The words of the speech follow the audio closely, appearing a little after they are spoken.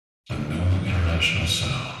professional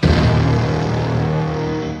sound.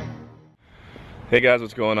 Hey guys,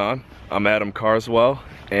 what's going on? I'm Adam Carswell,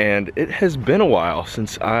 and it has been a while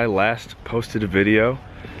since I last posted a video.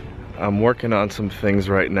 I'm working on some things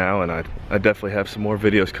right now, and I definitely have some more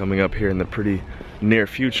videos coming up here in the pretty near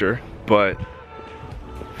future, but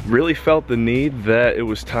really felt the need that it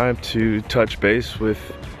was time to touch base with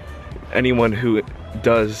anyone who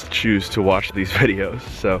does choose to watch these videos.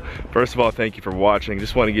 So first of all, thank you for watching.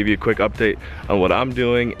 Just want to give you a quick update on what I'm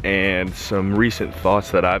doing and some recent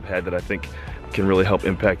thoughts that I've had that I think can really help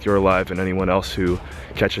impact your life and anyone else who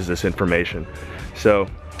catches this information. So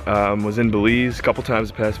was in Belize a couple times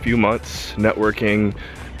the past few months, networking,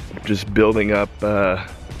 just building up a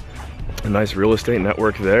nice real estate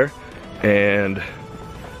network there, and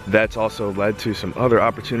that's also led to some other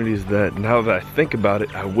opportunities that, now that I think about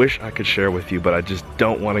it, I wish I could share with you, but I just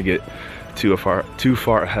don't want to get too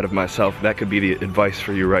far ahead of myself. That could be the advice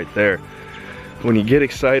for you right there. When you get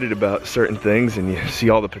excited about certain things and you see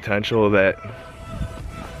all the potential that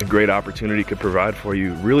a great opportunity could provide for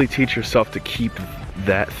you, really teach yourself to keep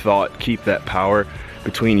that thought, keep that power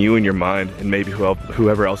between you and your mind and maybe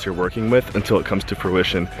whoever else you're working with until it comes to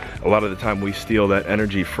fruition. A lot of the time we steal that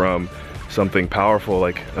energy from something powerful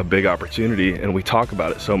like a big opportunity, and we talk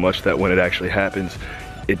about it so much that when it actually happens,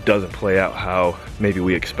 it doesn't play out how maybe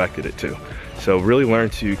we expected it to. So really learn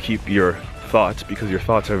to keep your thoughts, because your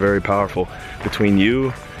thoughts are very powerful, between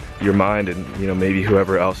you, your mind, and maybe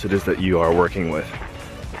whoever else it is that you are working with.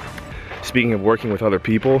 Speaking of working with other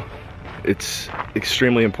people, it's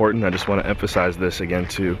extremely important. I just want to emphasize this again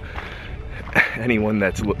to anyone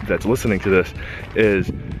that's listening to this, is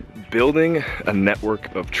building a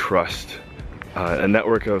network of trust, a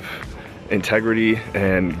network of integrity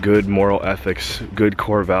and good moral ethics, good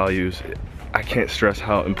core values. I can't stress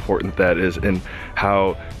how important that is and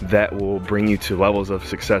how that will bring you to levels of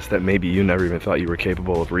success that maybe you never even thought you were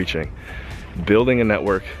capable of reaching. Building a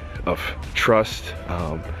network of trust,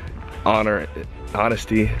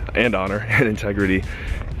 honesty and honor and integrity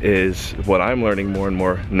is what I'm learning more and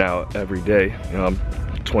more now every day. I'm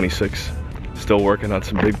 26, still working on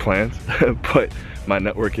some big plans, but my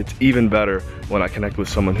network gets even better when I connect with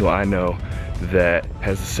someone who I know that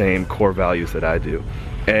has the same core values that I do.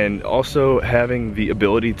 And also having the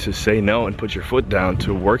ability to say no and put your foot down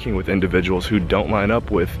to working with individuals who don't line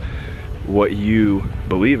up with what you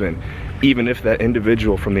believe in, even if that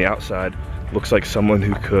individual from the outside looks like someone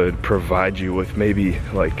who could provide you with maybe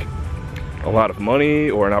like a lot of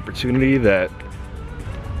money or an opportunity that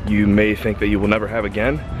you may think that you will never have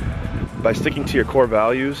again. By sticking to your core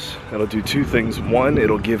values, it'll do two things. One,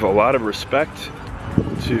 it'll give a lot of respect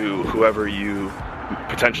to whoever you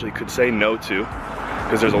potentially could say no to,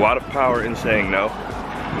 because there's a lot of power in saying no.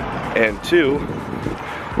 And two,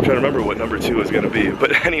 I'm trying to remember what number two is going to be,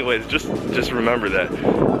 but anyways, just remember that.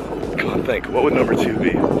 Come on, think, what would number two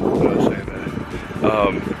be when I was saying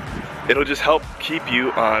that? It'll just help keep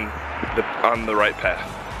you on the right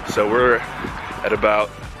path. So we're at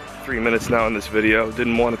about 3 minutes now in this video.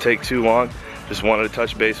 Didn't want to take too long, just wanted to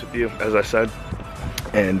touch base with you, as I said,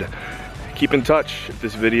 and keep in touch. If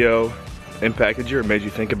this video impacted you or made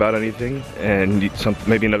you think about anything and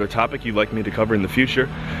maybe another topic you'd like me to cover in the future,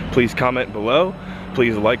 please comment below.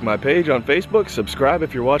 Please like my page on Facebook, subscribe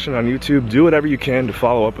if you're watching on YouTube, do whatever you can to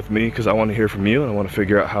follow up with me, because I want to hear from you and I want to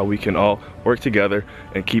figure out how we can all work together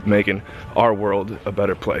and keep making our world a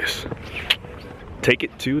better place. Take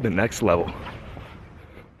it to the next level.